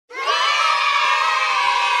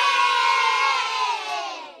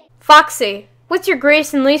Foxy, what's your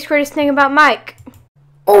greatest and least greatest thing about Mike?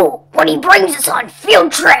 Oh, when he brings us on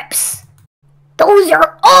field trips. Those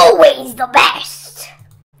are always the best.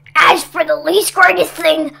 As for the least greatest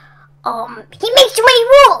thing, he makes too many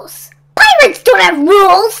rules. Pirates don't have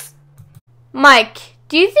rules. Mike,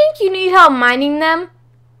 do you think you need help minding them?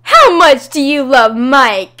 How much do you love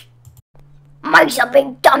Mike? Mike's a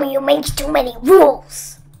big dummy who makes too many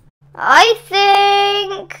rules. I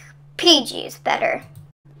think PG is better.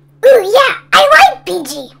 Ooh, yeah, I like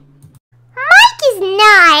PG. Mike is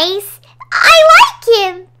nice. I like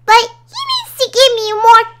him, but he needs to give me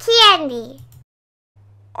more candy.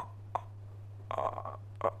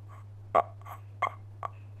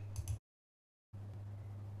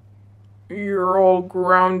 You're all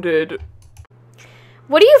grounded.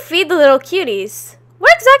 What do you feed the little cuties?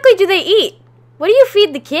 What exactly do they eat? What do you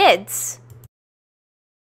feed the kids?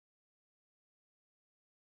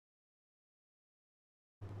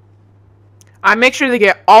 I make sure they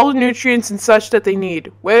get all the nutrients and such that they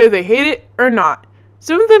need, whether they hate it or not.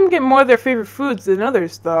 Some of them get more of their favorite foods than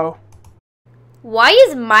others, though. Why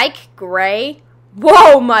is Mike gray?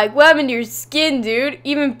 Whoa, Mike, what happened to your skin, dude?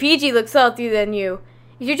 Even PG looks healthier than you.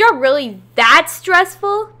 Is your job really that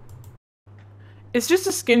stressful? It's just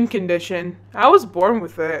a skin condition. I was born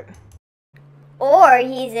with it. Or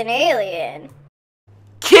he's an alien.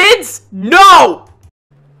 Kids, no!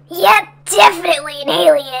 Yep, definitely an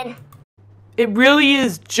alien. It really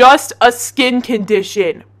is just a skin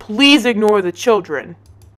condition. Please ignore the children.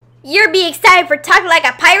 You're being excited for Talk Like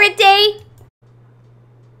a Pirate Day?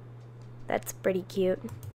 That's pretty cute.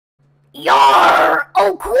 Yarr,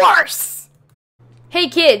 of course. Hey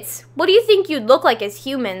kids, what do you think you'd look like as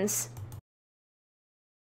humans?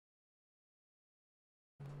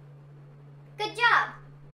 Good job.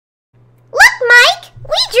 Look, Mike!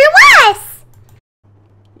 We drew us!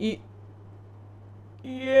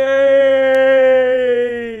 Yay!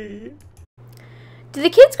 Do the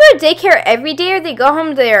kids go to daycare every day or they go home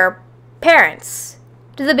to their parents?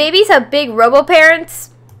 Do the babies have big robo-parents?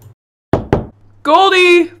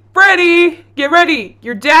 Goldie! Freddy! Get ready!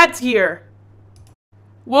 Your dad's here!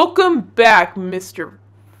 Welcome back, Mr.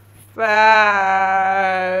 Fazbear.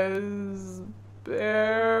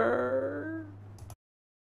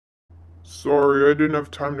 Sorry, I didn't have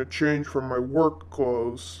time to change from my work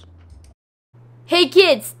clothes. Hey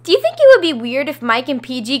kids, do you think it would be weird if Mike and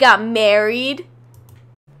PG got married?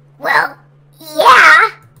 Well, yeah.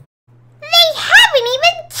 They haven't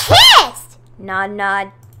even kissed! Nod,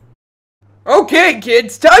 nod. Okay,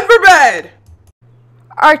 kids, time for bed!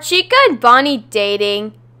 Are Chica and Bonnie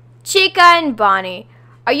dating? Chica and Bonnie,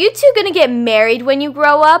 are you two gonna get married when you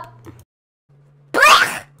grow up?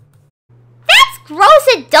 Blech! That's gross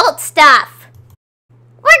adult stuff.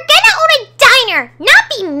 We're gonna own a diner, not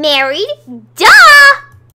be married. Duh!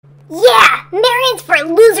 Yeah, marriage for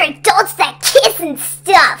loser adults that kiss and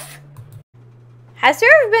stuff. Has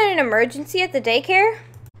there ever been an emergency at the daycare?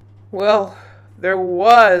 Well, there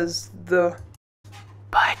was the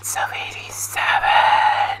Butts of 87.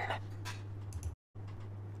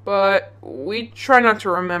 But we try not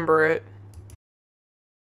to remember it.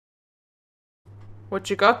 What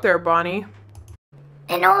you got there, Bonnie?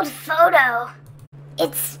 An old photo.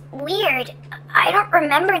 It's weird. I don't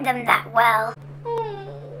remember them that well.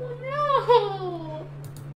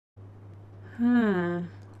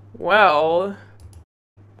 Well,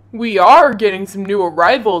 we are getting some new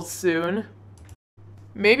arrivals soon.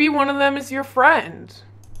 Maybe one of them is your friend.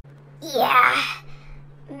 Yeah,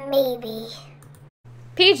 maybe.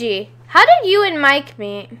 PG, how did you and Mike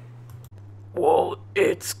meet? Well,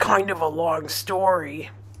 it's kind of a long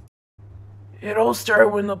story. It all started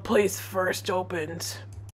when the place first opened.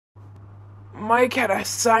 Mike had a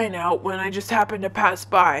sign out when I just happened to pass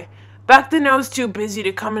by. Back then I was too busy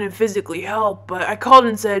to come in and physically help, but I called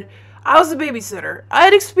and said, I was a babysitter. I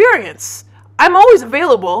had experience. I'm always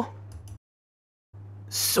available.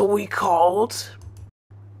 So we called.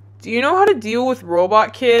 Do you know how to deal with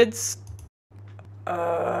robot kids?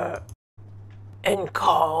 And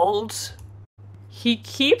called. He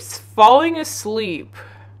keeps falling asleep.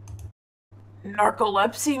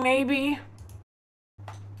 Narcolepsy, maybe?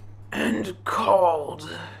 And called.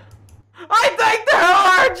 I think they're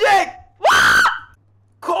allergic!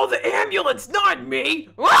 Call the ambulance, not me!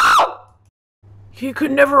 He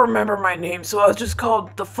could never remember my name, so I was just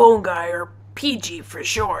called the phone guy, or PG for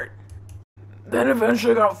short. Then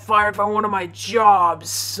eventually got fired from one of my jobs,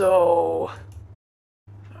 so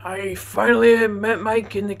I finally met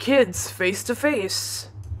Mike and the kids face to face.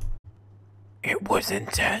 It was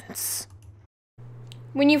intense.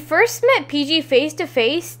 When you first met PG face to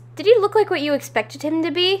face, did he look like what you expected him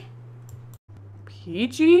to be?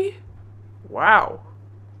 Peachy? Wow.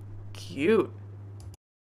 Cute.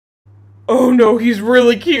 Oh no, he's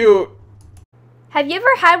really cute! Have you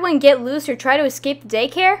ever had one get loose or try to escape the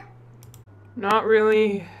daycare? Not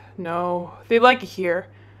really. No. They like it here,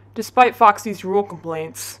 despite Foxy's rule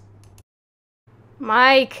complaints.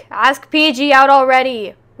 Mike, ask PG out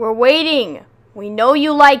already. We're waiting. We know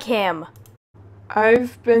you like him.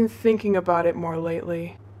 I've been thinking about it more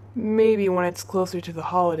lately. Maybe when it's closer to the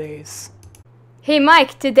holidays. Hey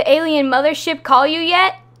Mike, did the alien mothership call you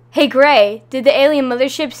yet? Hey Gray, did the alien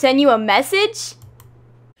mothership send you a message?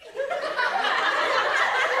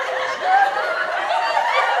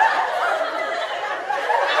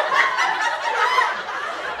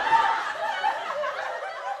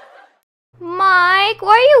 Mike,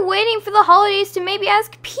 why are you waiting for the holidays to maybe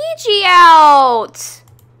ask PG out?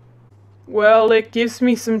 Well, it gives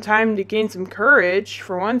me some time to gain some courage,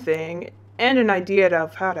 for one thing, and an idea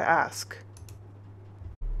of how to ask.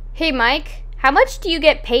 Hey Mike, how much do you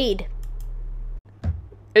get paid?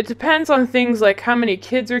 It depends on things like how many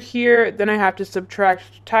kids are here, then I have to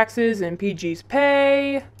subtract taxes and PG's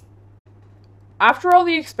pay. After all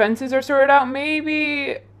the expenses are sorted out,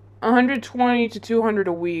 maybe 120 to 200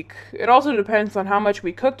 a week. It also depends on how much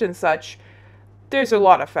we cooked and such. There's a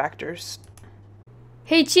lot of factors.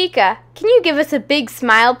 Hey Chica, can you give us a big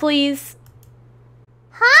smile, please?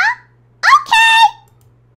 Huh? Okay!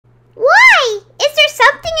 Why? Is there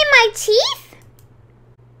something in my teeth?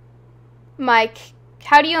 Mike,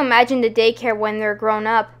 how do you imagine the daycare when they're grown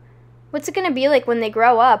up? What's it gonna be like when they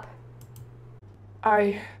grow up?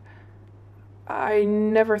 I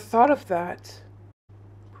never thought of that.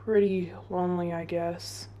 Pretty lonely, I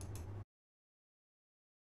guess.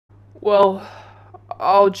 Well,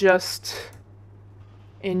 I'll just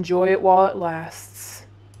enjoy it while it lasts.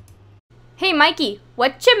 Hey Mikey,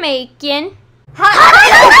 what you making?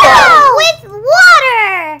 With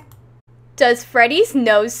water! Does Freddy's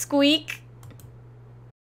nose squeak?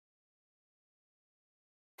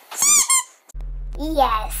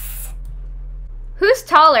 Yes. Who's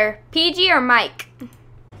taller, PG or Mike?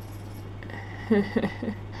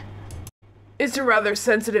 It's a rather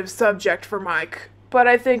sensitive subject for Mike, but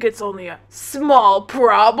I think it's only a small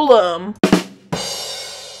problem.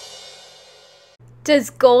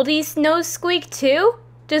 Does Goldie's nose squeak too?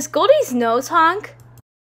 Does Goldie's nose honk?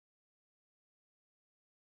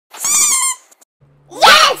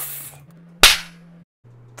 Yes!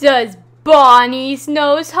 Does Bonnie's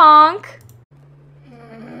nose honk?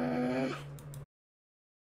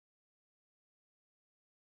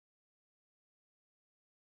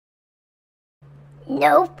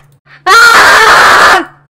 Nope.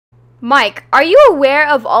 Mike, are you aware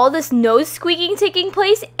of all this nose squeaking taking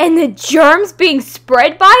place and the germs being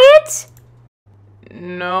spread by it?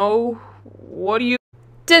 No. What do you...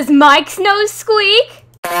 Does Mike's nose squeak?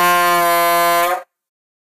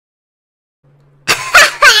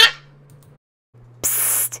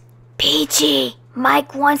 Psst, PG,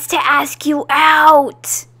 Mike wants to ask you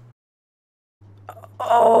out.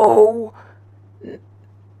 Oh...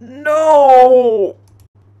 No!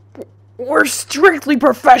 We're strictly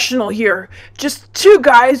professional here. Just two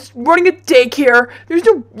guys running a daycare. There's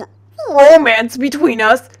no romance between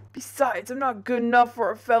us. Besides, I'm not good enough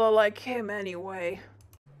for a fella like him anyway.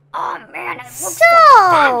 Oh man, it looks so So,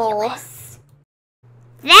 fabulous.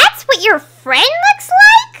 that's what your friend looks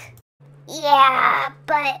like? Yeah,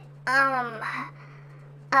 but,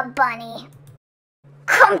 a bunny.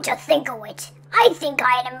 Come to think of it, I think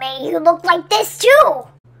I'd have made you look like this too.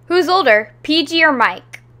 Who's older, PG or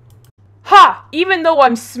Mike? Ha! Even though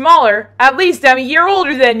I'm smaller, at least I'm a year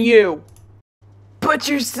older than you. But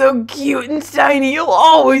you're so cute and tiny, you'll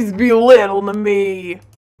always be little to me.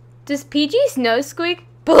 Does PG's nose squeak?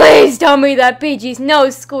 Please tell me that PG's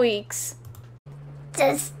nose squeaks.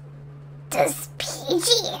 Does PG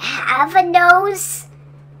have a nose?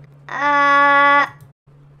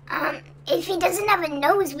 If he doesn't have a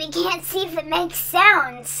nose, we can't see if it makes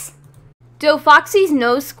sounds. Do Foxy's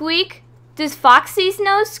nose squeak? Does Foxy's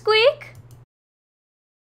nose squeak?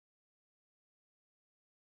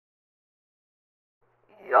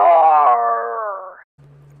 Yarr.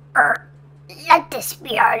 Let this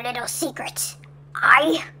be our little secret.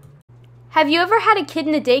 Have you ever had a kid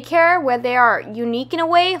in a daycare where they are unique in a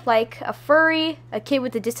way, like a furry, a kid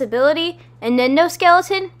with a disability, an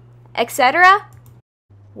endoskeleton, etc.?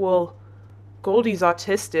 Well, Goldie's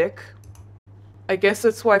autistic. I guess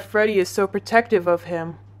that's why Freddy is so protective of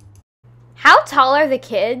him. How tall are the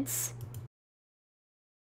kids?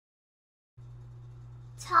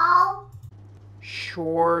 Tall.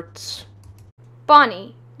 Short.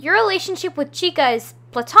 Bonnie, your relationship with Chica is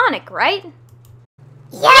platonic, right?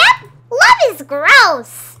 Yep! Love love is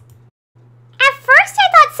gross. At first I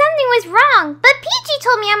thought something was wrong, but PG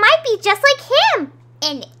told me I might be just like him.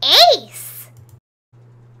 An ace.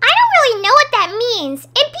 I don't really know what that means,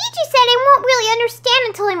 and PG said I won't really understand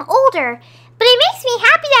until I'm older, but it makes me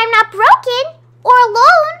happy that I'm not broken or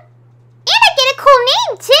alone. And I get a cool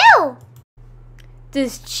name, too.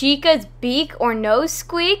 Does Chica's beak or nose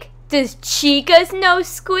squeak? Does Chica's nose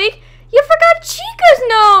squeak? You forgot Chica's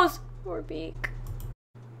nose or beak.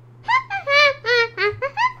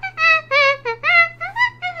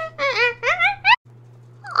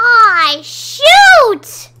 Aw,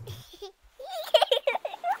 shoot!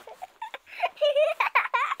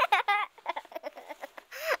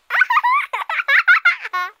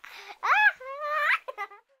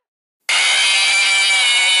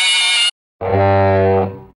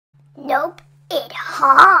 Nope, it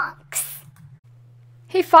honks.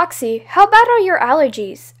 Hey Foxy, how bad are your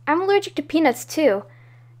allergies? I'm allergic to peanuts too.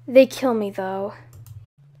 They kill me though.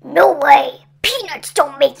 No way. Peanuts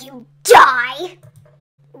don't make you die.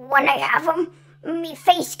 When I have them, me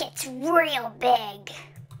face gets real big.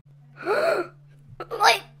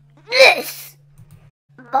 Like this.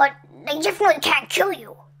 But they definitely can't kill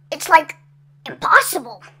you. It's like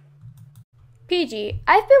impossible. PG,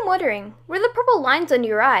 I've been wondering, where are the purple lines under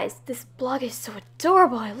your eyes? This blog is so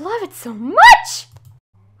adorable, I love it so much!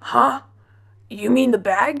 Huh? You mean the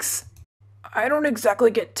bags? I don't exactly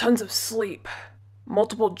get tons of sleep.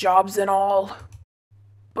 Multiple jobs and all.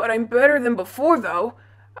 But I'm better than before, though.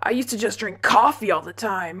 I used to just drink coffee all the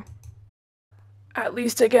time. At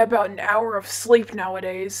least I get about an hour of sleep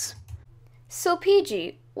nowadays. So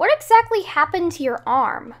PG, what exactly happened to your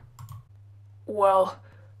arm? Well,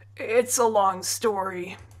 it's a long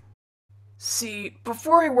story. See,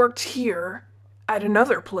 before I worked here, at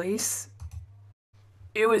another place,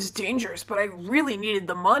 it was dangerous, but I really needed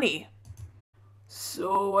the money.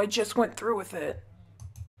 So I just went through with it.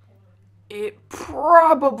 It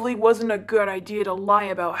probably wasn't a good idea to lie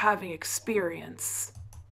about having experience.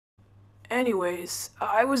 Anyways,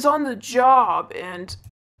 I was on the job and...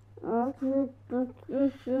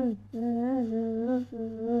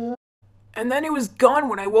 And then it was gone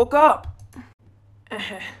when I woke up.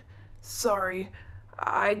 Sorry,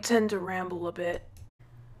 I tend to ramble a bit.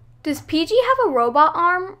 Does PG have a robot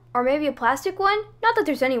arm? Or maybe a plastic one? Not that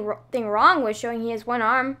there's anything wrong with showing he has one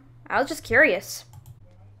arm. I was just curious.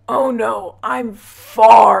 Oh no, I'm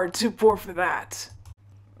far too poor for that.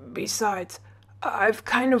 Besides, I've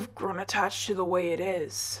kind of grown attached to the way it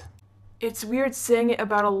is. It's weird saying it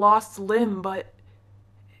about a lost limb, but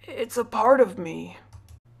it's a part of me.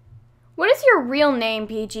 What is your real name,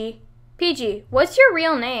 PG? PG, what's your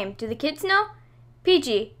real name? Do the kids know?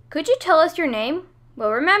 PG, could you tell us your name?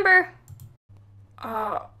 We'll remember.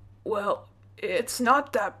 Well, it's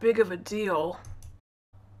not that big of a deal.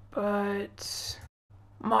 But...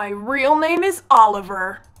 my real name is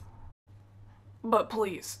Oliver. But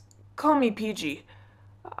please, call me PG.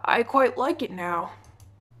 I quite like it now.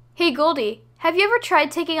 Hey Goldie, have you ever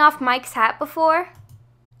tried taking off Mike's hat before?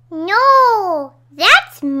 No,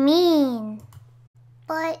 that's mean.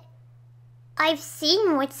 But I've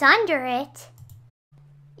seen what's under it.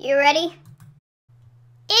 You ready?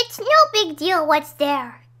 It's no big deal what's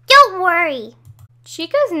there. Don't worry.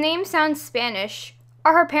 Chica's name sounds Spanish.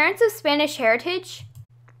 Are her parents of Spanish heritage?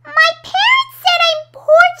 My parents said I'm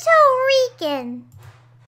Puerto Rican.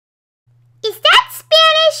 Is that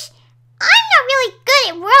Spanish? I'm not really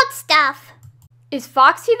good at world stuff. Is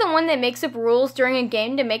Foxy the one that makes up rules during a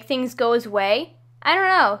game to make things go his way? I don't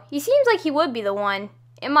know. He seems like he would be the one,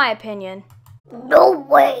 in my opinion. No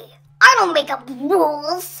way. I don't make up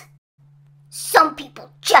rules. Some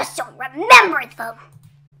people just don't remember them.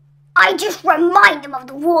 I just remind them of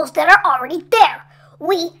the rules that are already there.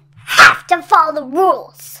 We have to follow the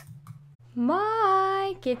rules.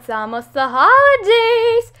 Mike, it's almost the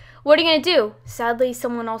holidays. What are you going to do? Sadly,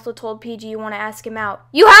 someone also told PG you want to ask him out.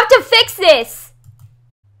 You have to fix this!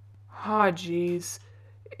 Ah, jeez.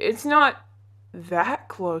 It's not that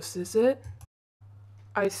close, is it?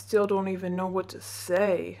 I still don't even know what to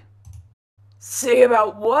say. Say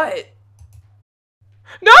about what?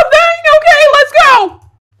 Nothing! Okay, let's go!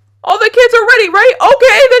 All the kids are ready, right?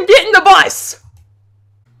 Okay, then get in the bus!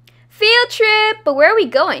 Field trip! But where are we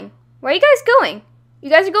going? Where are you guys going? You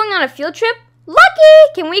guys are going on a field trip?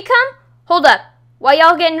 Lucky! Can we come? Hold up. Why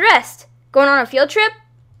y'all getting dressed? Going on a field trip?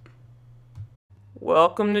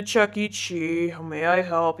 Welcome to Chucky Chee. How may I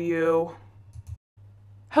help you?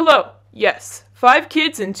 Hello. Yes, 5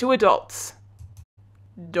 kids and 2 adults.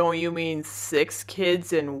 Don't you mean 6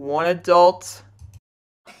 kids and 1 adult?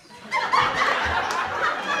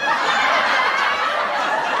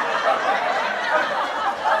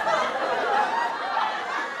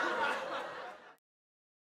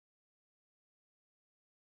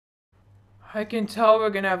 I can tell we're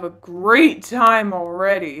gonna have a great time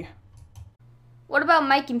already. What about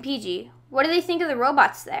Mike and PG? What do they think of the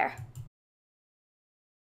robots there?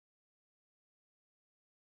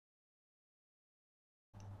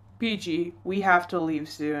 PG, we have to leave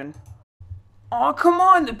soon. Aw, come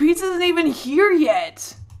on, the pizza isn't even here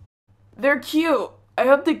yet. They're cute. I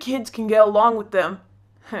hope the kids can get along with them.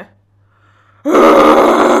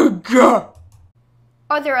 Ugh.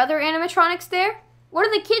 Are there other animatronics there? What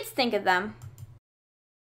do the kids think of them?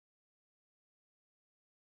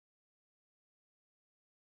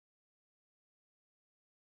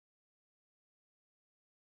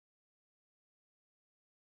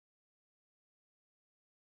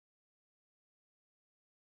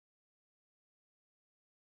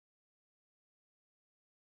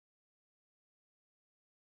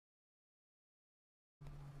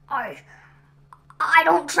 I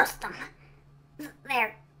don't trust them.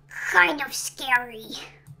 They're kind of scary.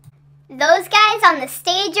 Those guys on the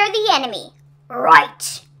stage are the enemy.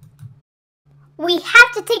 Right. We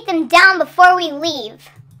have to take them down before we leave.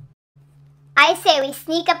 I say we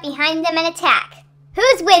sneak up behind them and attack.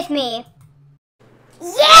 Who's with me?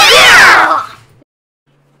 Yeah!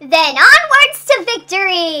 Then onwards to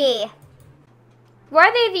victory! Why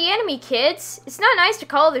are they the enemy, kids? It's not nice to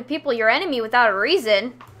call other people your enemy without a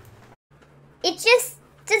reason. It just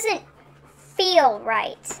doesn't feel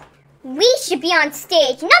right. We should be on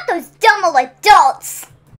stage, not those dumb old adults.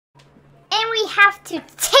 And we have to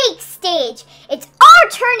take stage. It's our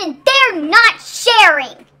turn and they're not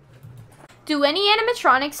sharing. Do any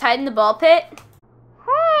animatronics hide in the ball pit?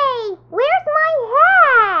 Hey, where's my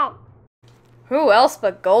hat? Who else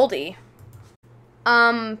but Goldie?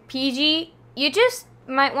 PG, you just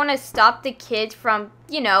might want to stop the kids from,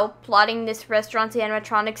 plotting this restaurant's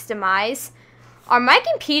animatronics demise. Are Mike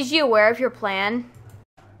and PG aware of your plan?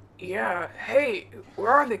 Yeah, hey,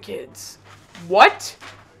 where are the kids? What?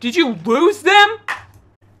 Did you lose them?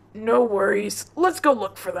 No worries, let's go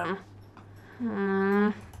look for them.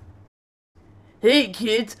 Hey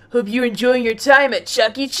kids, hope you're enjoying your time at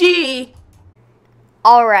Chucky Chee.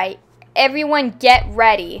 Alright, everyone get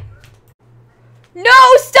ready.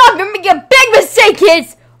 No, stop! You're making a big mistake,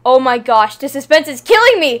 kids! Oh my gosh, the suspense is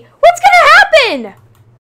killing me! What's gonna happen?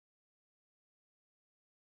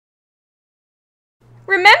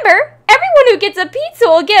 Remember, everyone who gets a pizza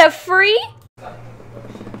will get a free...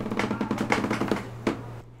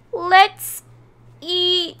 Let's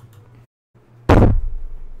eat...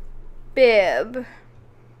 bib.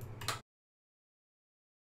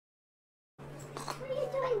 What are you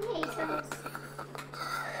doing, Jesus?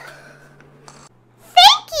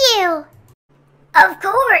 Thank you! Of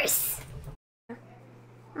course.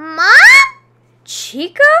 Mom?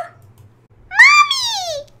 Chica?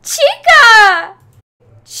 Mommy! Chica!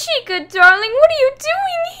 Chica, darling, what are you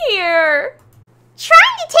doing here?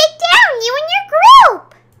 Trying to take down you and your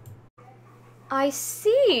group! I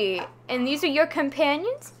see. And these are your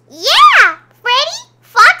companions? Yeah! Freddy,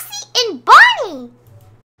 Foxy, and Bonnie!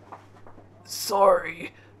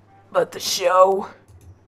 Sorry, but the show...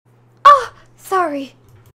 Oh, sorry.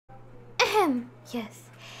 Yes.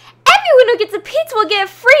 Everyone who gets a pizza will get a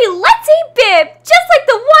free Let's Eat bib, just like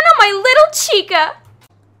the one on my little Chica.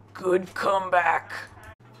 Good comeback.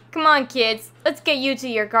 Come on, kids. Let's get you to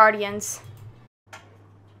your guardians.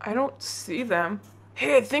 I don't see them.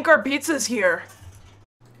 Hey, I think our pizza's here.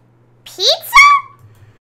 Pizza?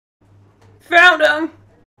 Found them!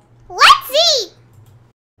 Let's eat!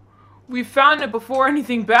 We found it before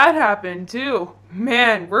anything bad happened, too.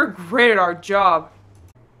 Man, we're great at our job.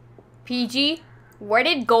 PG, where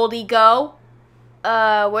did Goldie go?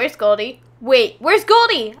 Where's Goldie? Wait, where's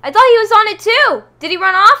Goldie? I thought he was on it too. Did he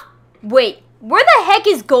run off? Wait, where the heck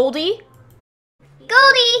is Goldie?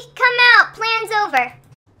 Goldie, come out. Plan's over.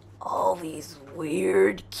 All these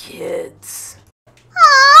weird kids.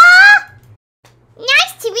 Aww!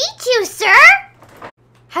 Nice to meet you, sir!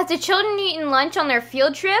 Has the children eaten lunch on their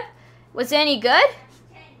field trip? Was it any good?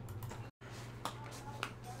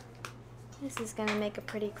 This is gonna make a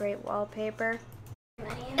pretty great wallpaper.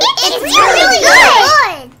 It's really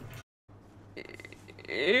good!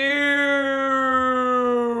 Ew.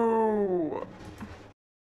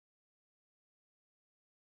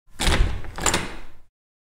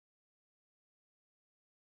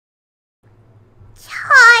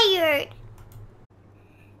 Tired.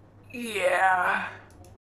 Yeah.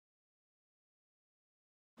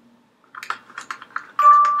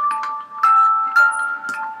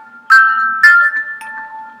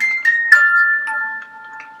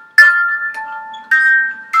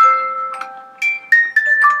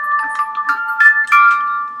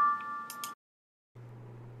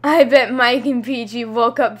 I bet Mike and PG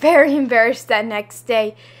woke up very embarrassed that next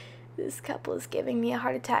day. This couple is giving me a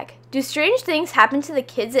heart attack. Do strange things happen to the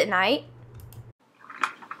kids at night?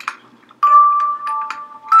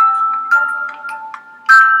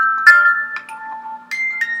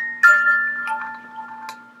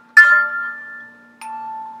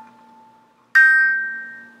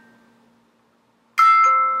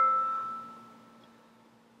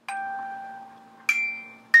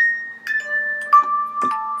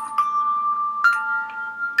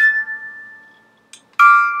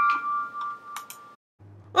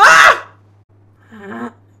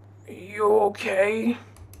 You okay?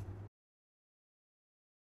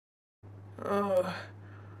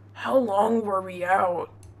 How long were we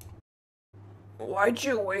out? Why'd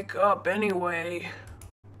you wake up anyway?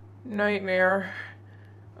 Nightmare.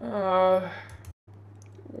 Were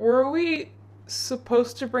we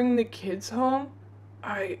supposed to bring the kids home?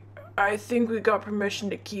 I think we got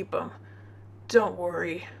permission to keep them. Don't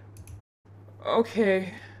worry.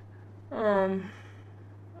 Okay.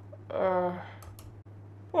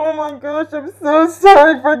 Oh my gosh, I'm so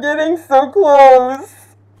sorry for getting so close.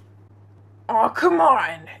 Aw, come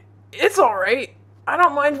on. It's alright. I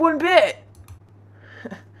don't mind one bit.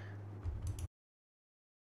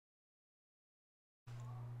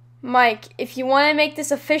 Mike, if you want to make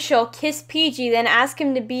this official, kiss PG, then ask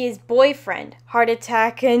him to be his boyfriend. Heart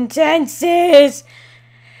attack intenses.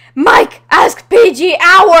 Mike, ask PG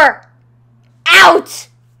out.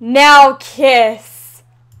 Now kiss.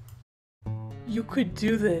 You could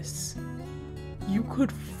do this. You could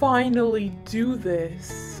finally do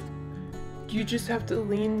this. You just have to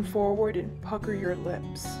lean forward and pucker your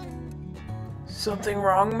lips. Something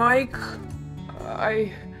wrong, Mike?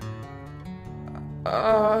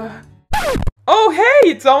 Oh hey,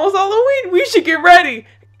 it's almost Halloween. We should get ready.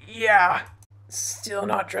 Yeah. Still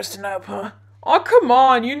not dressing up, huh? Oh come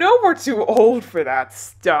on, you know we're too old for that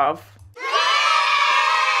stuff.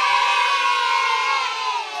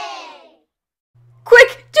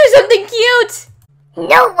 Quick, do something cute.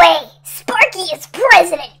 No way! Sparky is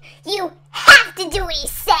president! You have to do what he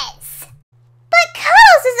says! But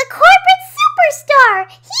Cuddles is a corporate superstar.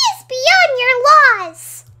 He is beyond your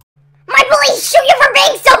laws. My police shoot you for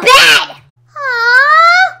being so bad!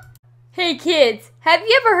 Aww. Hey kids, have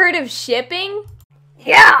you ever heard of shipping?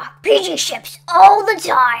 Yeah, PG ships all the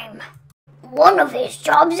time. One of his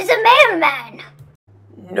jobs is a mailman.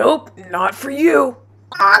 Nope, not for you.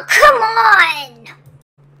 Aw, come on!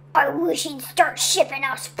 I wish he'd start shipping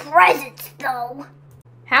us presents, though.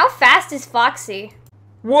 How fast is Foxy?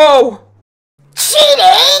 Whoa!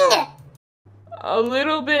 Cheating! A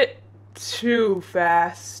little bit too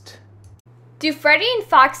fast. Do Freddy and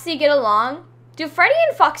Foxy get along? Do Freddy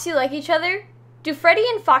and Foxy like each other? Do Freddy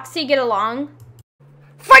and Foxy get along?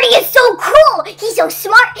 Freddy is so cool! He's so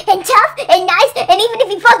smart and tough and nice, and even if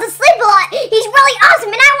he falls asleep a lot, he's really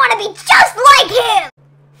awesome and I want to be just like him!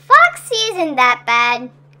 Foxy isn't that bad.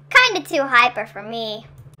 Kinda too hyper for me.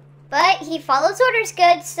 But he follows orders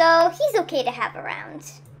good, so he's okay to have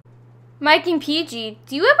around. Mike and PG,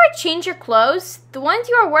 do you ever change your clothes? The ones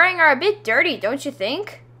you are wearing are a bit dirty, don't you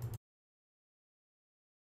think?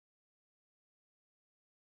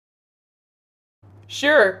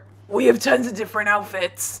 Sure. We have tons of different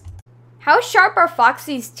outfits. How sharp are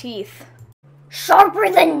Foxy's teeth?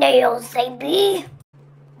 Sharper than nails, they be.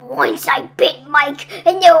 Once I bit Mike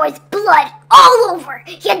and there was blood all over.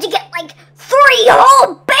 He had to get like 3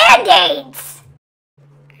 whole band-aids.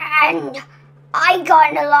 And I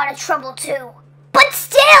got in a lot of trouble too. But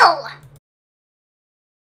still!